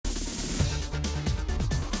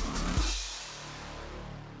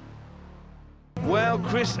well.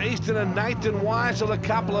 Chris Easton and Nathan Weissel, a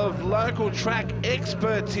couple of local track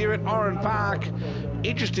experts here at Oran Park.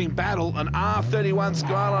 Interesting battle, an R31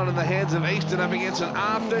 Skyline in the hands of Easton up against an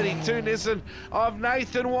R32 Nissan of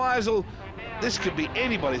Nathan Weissel. This could be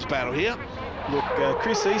anybody's battle here. Look,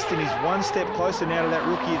 Chris Easton is one step closer now to that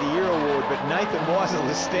Rookie of the Year award, but Nathan Weissel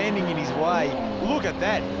is standing in his way. Look at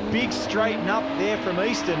that, big straighten up there from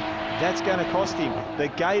Easton. That's going to cost him. The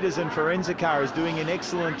Gators and Forensic car is doing an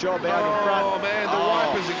excellent job out in front. Oh, man, the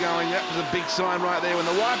wipers are going. That was a big sign right there. When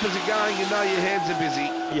the wipers are going, you know your hands are busy.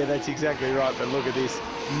 Yeah, that's exactly right, but look at this.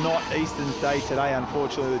 Not Easton's day today,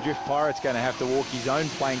 unfortunately. The Drift Pirate's going to have to walk his own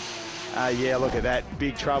plank. Yeah, look at that.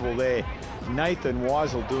 Big trouble there. Nathan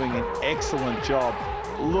Weissel doing an excellent job.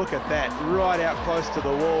 Look at that, right out close to the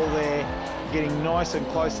wall there, getting nice and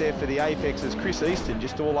close there for the apex as Chris Easton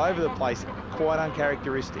just all over the place. Quite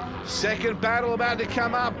uncharacteristic. Second battle about to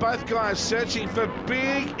come up. Both guys searching for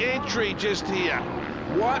big entry just here.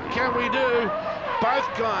 What can we do?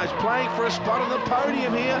 Both guys playing for a spot on the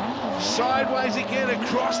podium here. Sideways again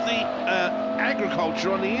across the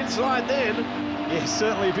agriculture on the inside then. Yeah,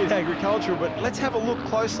 certainly a bit agricultural, but let's have a look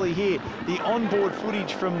closely here. The onboard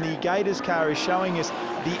footage from the Gators car is showing us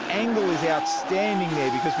the angle is outstanding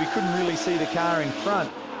there because we couldn't really see the car in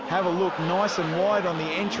front. Have a look, nice and wide on the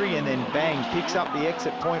entry, and then bang, picks up the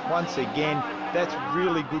exit point once again. That's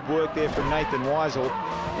really good work there from Nathan Weissel.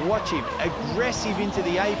 Watch him, aggressive into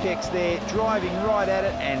the apex there, driving right at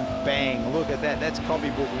it, and bang, look at that, that's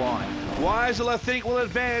copybook line. Weissel, I think, will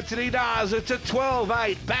advance, and he does. It's a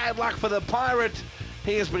 12-8. Bad luck for the Pirate.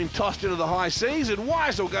 He has been tossed into the high seas, and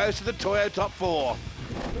Weissel goes to the Toyo top 4.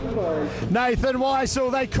 Nathan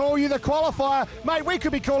Weissel, they call you the qualifier. Mate, we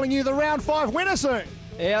could be calling you the round 5 winner soon.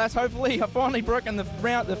 Yeah, that's hopefully. I've finally broken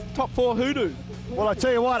the top 4 hoodoo. Well, I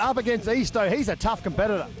tell you what, up against Easton, he's a tough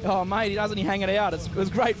competitor. Oh, mate, he doesn't hang it out. It was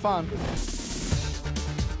great fun.